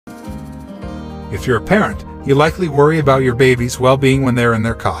If you're a parent, you likely worry about your baby's well-being when they're in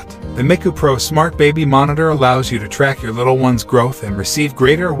their cot. The Miku Pro Smart Baby Monitor allows you to track your little one's growth and receive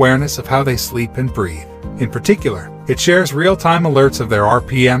greater awareness of how they sleep and breathe. In particular, it shares real-time alerts of their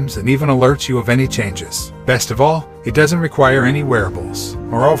RPMs and even alerts you of any changes. Best of all, it doesn't require any wearables.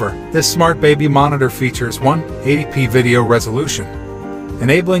 Moreover, this Smart Baby Monitor features 180p video resolution,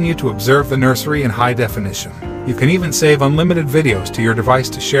 enabling you to observe the nursery in high definition. You can even save unlimited videos to your device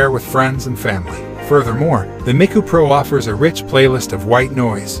to share with friends and family. Furthermore, the Miku Pro offers a rich playlist of white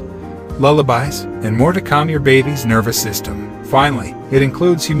noise, lullabies, and more to calm your baby's nervous system. Finally, it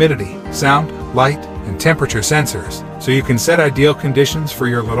includes humidity, sound, light, and temperature sensors, so you can set ideal conditions for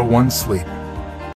your little one's sleep.